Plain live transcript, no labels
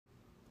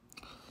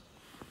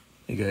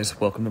Hey guys,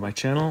 welcome to my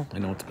channel. I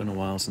know it's been a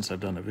while since I've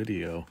done a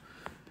video,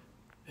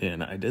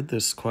 and I did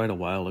this quite a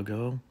while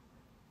ago,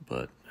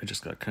 but I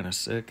just got kind of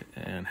sick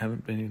and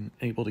haven't been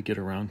able to get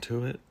around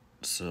to it.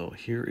 So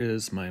here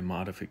is my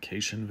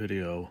modification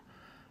video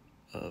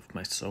of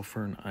my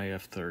Sofirn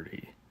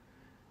IF30.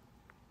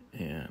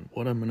 And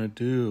what I'm going to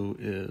do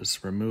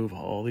is remove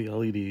all the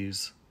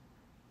LEDs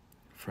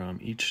from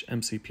each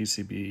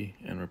MCPCB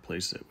and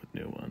replace it with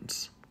new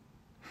ones.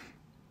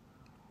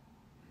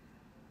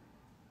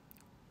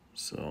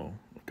 So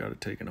I've got it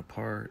taken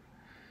apart,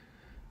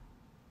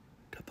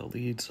 got the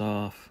leads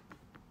off.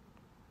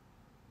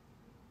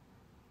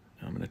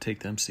 Now I'm going to take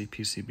the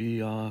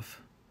MCPCB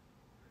off.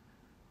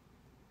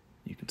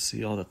 You can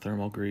see all the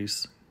thermal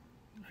grease.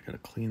 I got to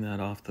clean that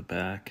off the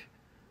back.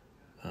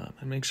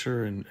 And make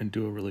sure and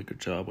do a really good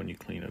job when you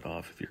clean it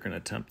off if you're going to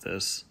attempt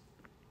this.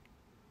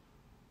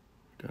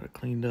 Got it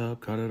cleaned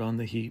up, got it on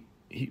the heat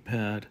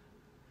pad,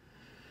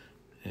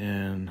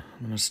 and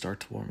I'm going to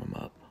start to warm them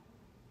up.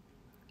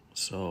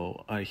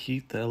 So I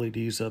heat the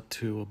LEDs up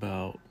to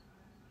about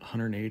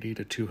 180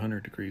 to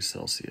 200 degrees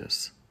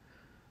Celsius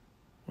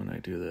when I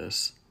do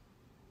this,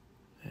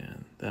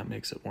 and that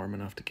makes it warm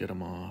enough to get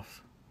them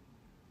off.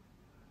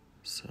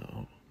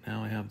 So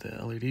now I have the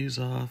LEDs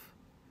off,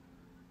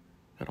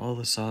 got all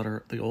the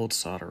solder, the old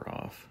solder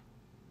off,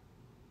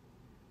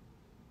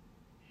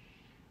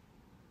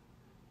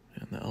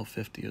 and the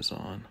L50 is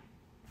on.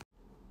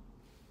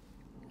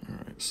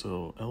 Alright,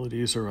 so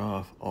LEDs are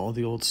off, all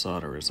the old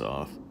solder is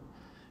off.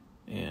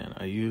 And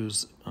I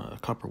use a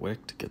copper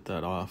wick to get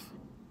that off.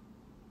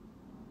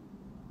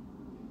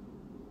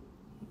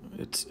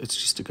 It's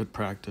just a good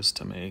practice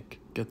to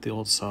get the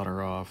old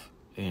solder off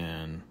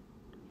and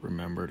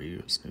remember to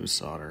use new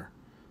solder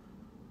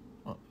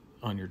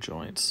on your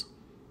joints.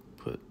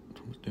 Put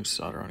new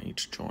solder on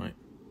each joint.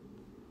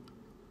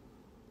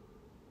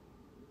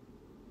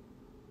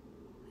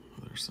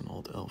 There's an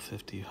old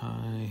L50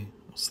 high.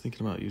 I was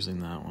thinking about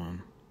using that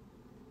one.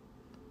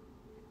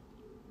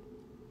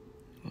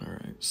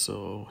 Alright,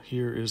 so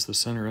here is the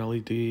center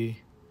LED.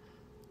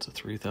 It's a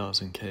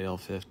 3000K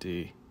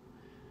L50.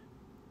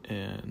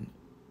 And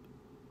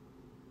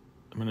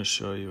I'm going to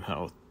show you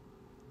how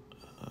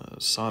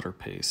solder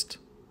paste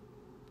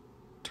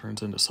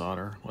turns into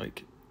solder.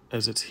 Like,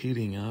 as it's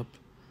heating up,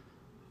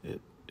 it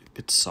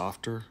gets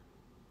softer.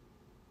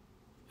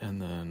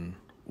 And then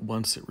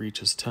once it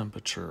reaches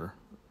temperature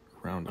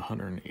around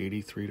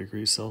 183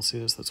 degrees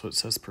Celsius, that's what it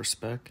says per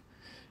spec,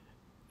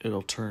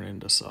 it'll turn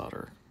into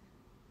solder.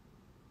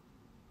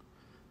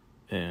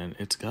 And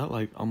it's got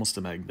like almost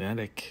a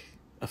magnetic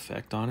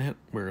effect on it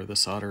where the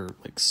solder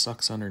like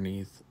sucks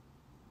underneath.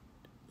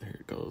 There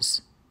it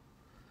goes.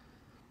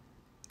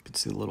 You can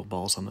see the little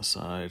balls on the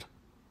side.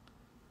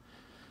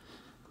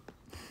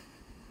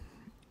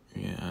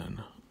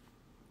 And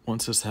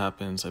once this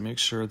happens, I make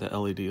sure the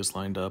LED is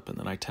lined up, and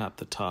then I tap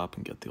the top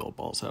and get the old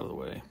balls out of the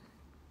way.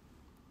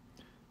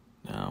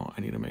 Now I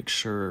need to make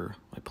sure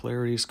my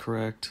polarity is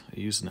correct. I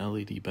use an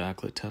LED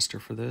backlit tester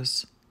for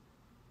this.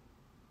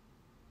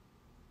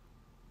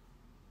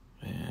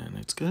 And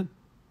it's good.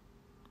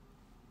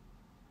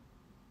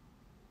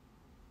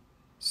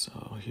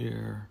 So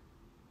here,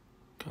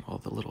 got all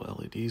the little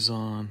LEDs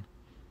on.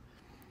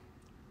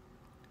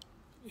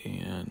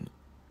 And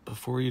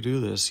before you do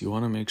this, you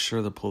want to make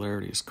sure the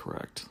polarity is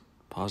correct.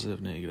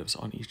 Positive, negatives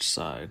on each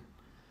side.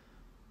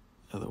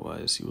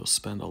 Otherwise, you will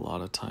spend a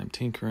lot of time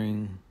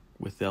tinkering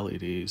with the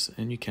LEDs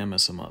and you can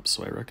mess them up.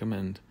 So I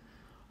recommend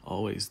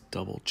always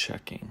double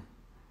checking.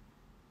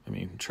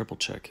 Triple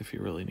check if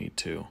you really need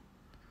to,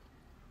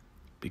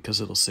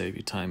 because it'll save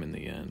you time in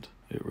the end.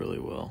 It really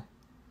will.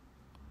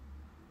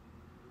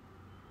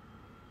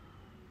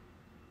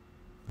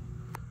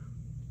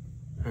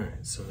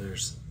 Alright, so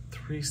there's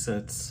 3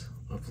 sets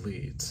of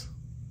leads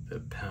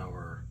that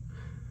power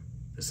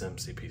this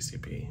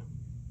MCPCB.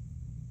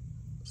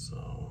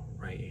 So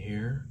right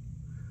here,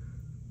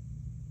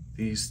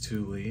 these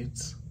 2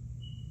 leads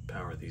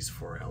power these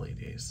 4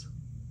 LEDs.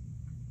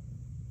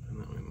 And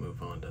then we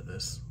move on to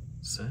this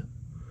set.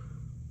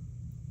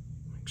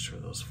 Make sure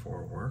those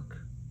 4 work.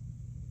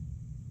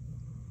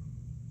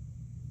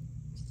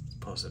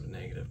 Positive,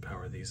 negative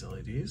power these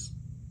LEDs.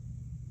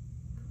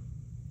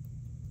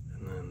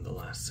 And then the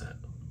last set.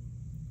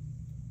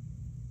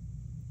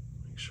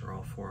 Make sure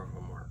all 4 of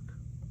them work.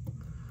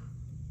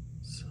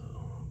 So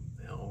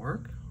they all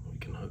work. We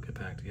can hook it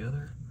back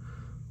together.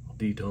 I'll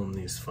dedome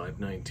these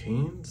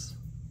 519s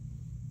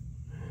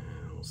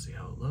and we'll see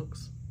how it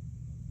looks.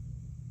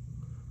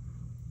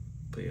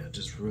 But yeah,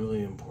 just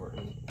really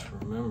important to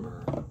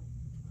remember,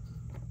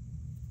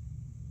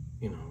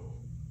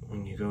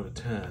 when you go to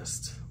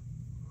test,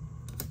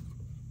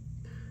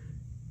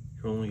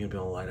 you're only going to be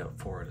able to light up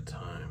 4 at a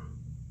time.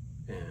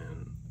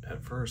 And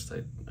at first,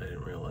 I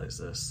didn't realize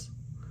this.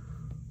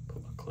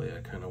 But luckily,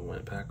 I kind of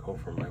went back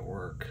over my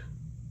work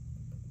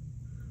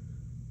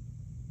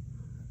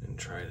and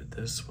tried it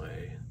this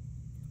way,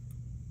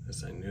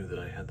 as I knew that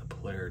I had the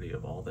polarity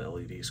of all the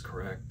LEDs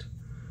correct.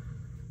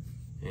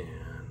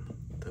 And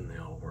then they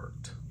all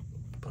worked.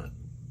 But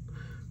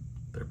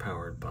they're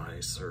powered by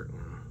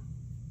certain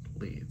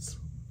leads.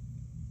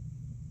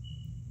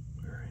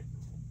 All right,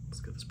 let's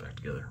get this back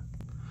together.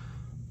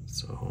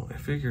 So I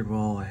figured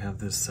while I have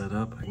this set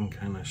up, I can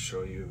kind of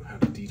show you how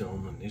to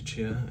dedome a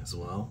Nichia as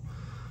well,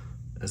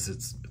 as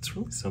it's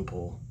really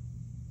simple.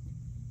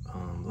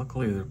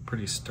 Luckily they're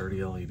pretty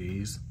sturdy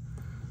LEDs,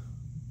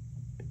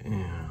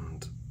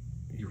 and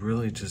you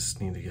really just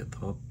need to get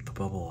the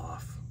bubble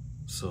off.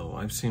 So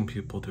I've seen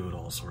people do it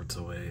all sorts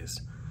of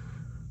ways.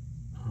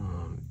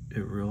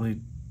 It really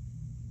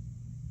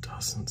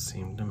doesn't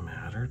seem to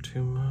matter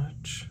too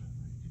much.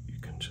 You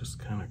can just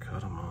kind of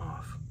cut them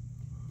off.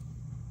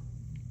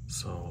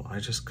 So I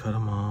just cut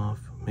them off,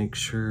 make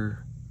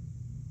sure,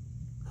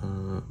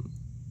 you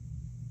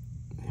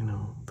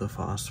know, the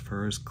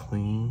phosphor is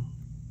clean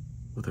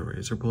with a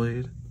razor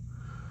blade.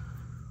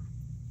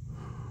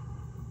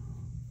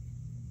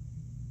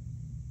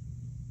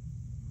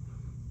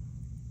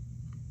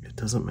 It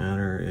doesn't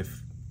matter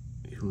if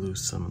you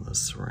lose some of the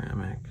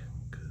ceramic,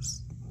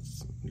 because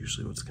that's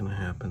usually what's going to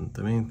happen.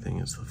 The main thing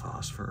is the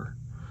phosphor.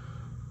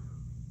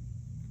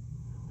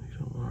 You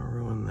don't want to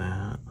ruin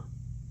that.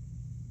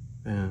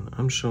 And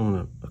I'm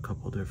showing a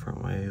couple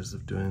different ways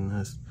of doing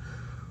this.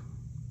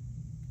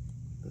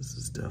 This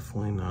is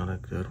definitely not a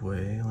good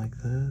way like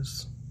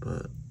this,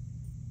 but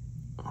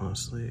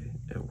honestly,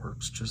 it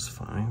works just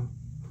fine.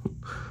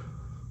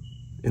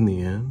 In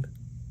the end,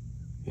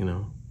 you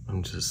know,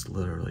 I'm just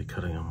literally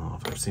cutting them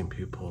off. I've seen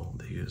people,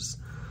 they use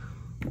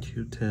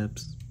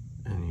Q-tips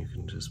and you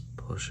can just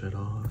push it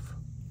off.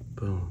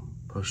 Boom,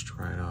 pushed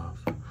right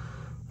off.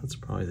 That's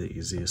probably the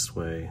easiest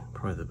way,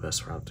 probably the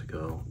best route to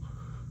go.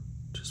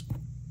 Just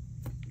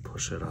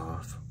push it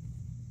off.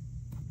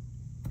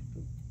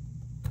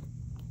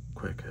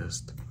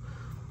 Quickest.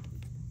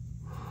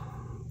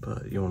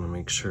 But you want to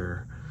make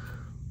sure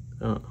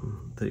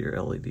that your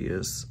LED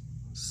is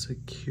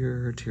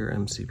secure to your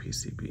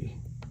MCPCB.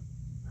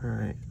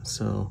 Alright,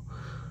 so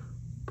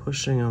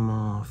pushing them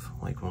off,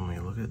 like when we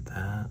look at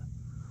that,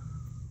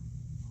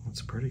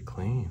 it's pretty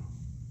clean.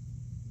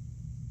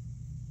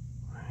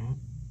 Right?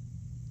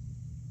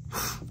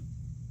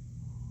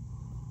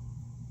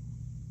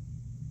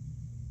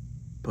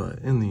 But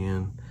in the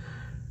end,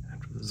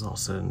 after this is all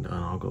said and done,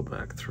 I'll go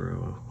back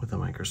through with a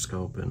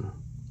microscope and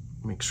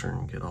make sure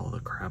and get all the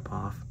crap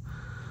off.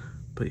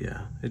 But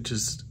yeah, it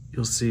just,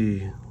 you'll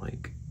see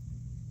like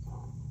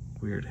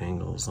weird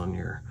angles on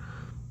your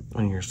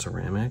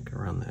ceramic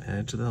around the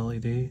edge of the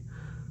LED,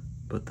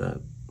 but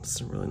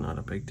that's really not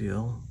a big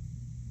deal.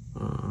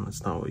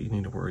 It's not what you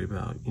need to worry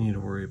about. You need to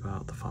worry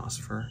about the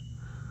phosphor,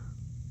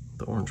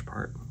 the orange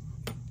part.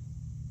 All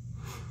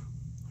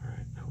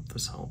right, I hope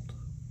this helped.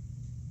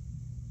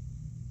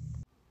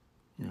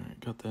 All right,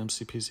 got the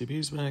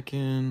MCPCBs back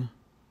in,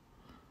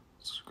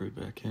 screwed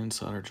back in,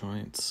 solder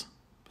joints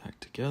back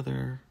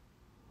together,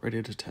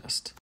 ready to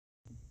test.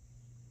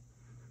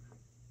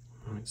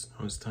 All right, so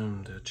now it's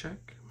time to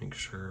check, make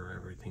sure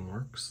everything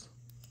works.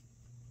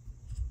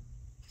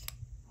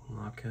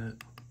 Lock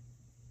it.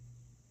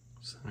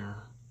 Center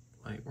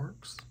light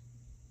works.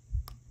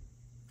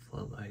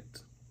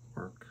 Floodlight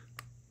work.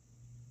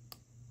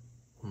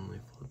 Only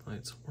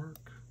floodlights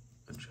work.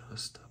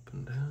 Adjust up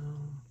and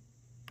down.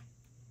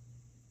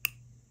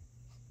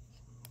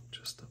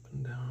 Just up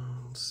and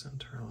down,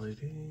 center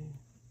LED.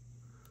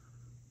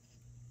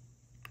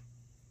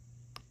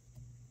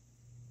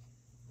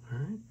 All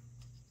right,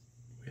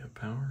 we have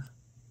power,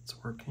 it's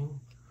working.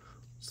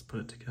 Let's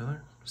put it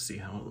together, see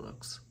how it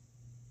looks.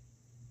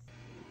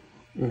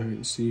 All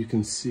right, so you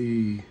can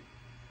see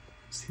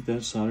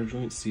that solder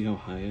joint, see how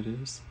high it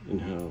is and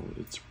how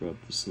it's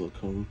rubbed the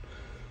silicone,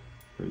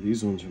 where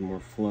these ones are more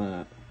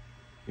flat.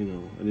 You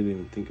know, I didn't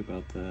even think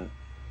about that,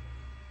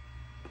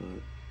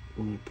 but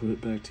when I put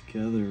it back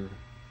together,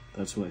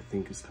 that's what I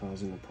think is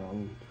causing the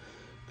problem.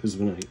 Because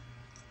when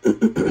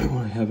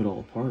I have it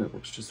all apart, it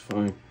works just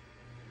fine.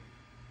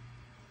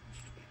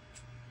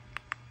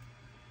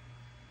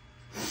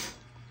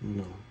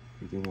 No,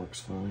 everything works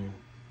fine.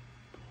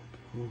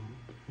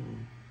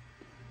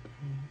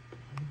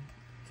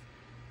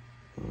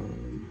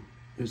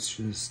 It's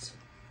just,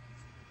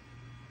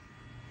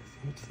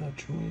 I think it's that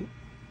joint.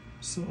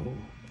 So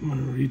I'm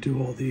gonna redo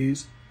all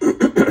these.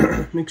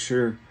 Make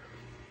sure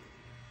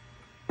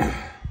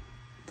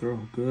they're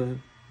all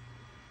good,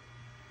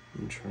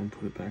 and try and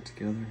put it back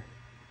together.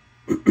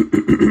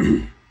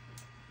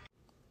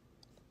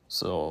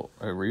 So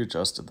I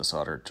readjusted the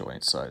solder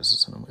joint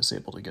sizes and I was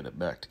able to get it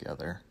back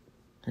together.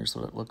 Here's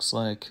what it looks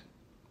like.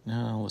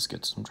 Now let's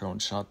get some drone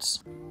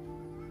shots.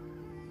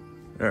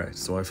 All right,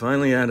 so I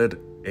finally added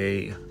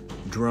a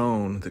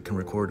drone that can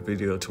record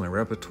video to my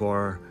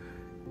repertoire.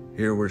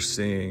 Here we're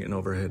seeing an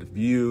overhead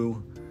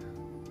view.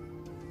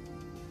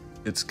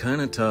 It's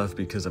kind of tough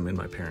because I'm in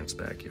my parents'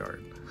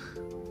 backyard.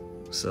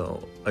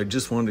 So I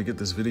just wanted to get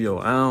this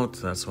video out.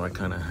 That's why I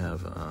kind of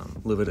have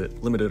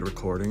limited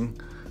recording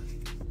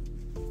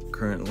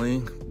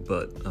currently,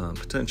 but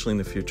potentially in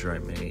the future I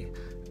may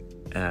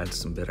add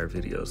some better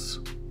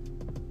videos.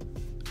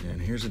 And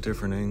here's a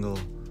different angle,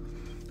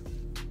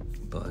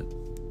 but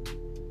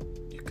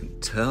you can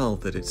tell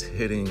that it's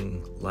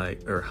hitting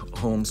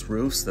homes'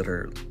 roofs that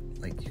are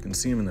like, you can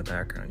see them in the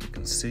background. You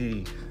can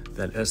see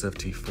that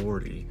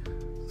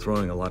sft40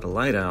 throwing a lot of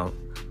light out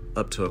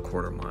up to a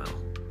quarter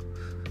mile.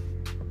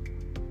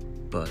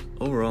 But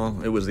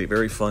overall, it was a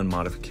very fun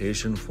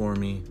modification for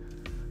me.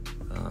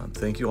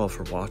 Thank you all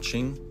for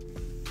watching.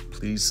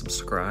 Please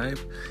subscribe,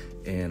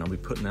 and I'll be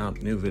putting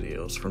out new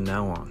videos from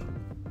now on.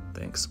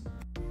 Thanks.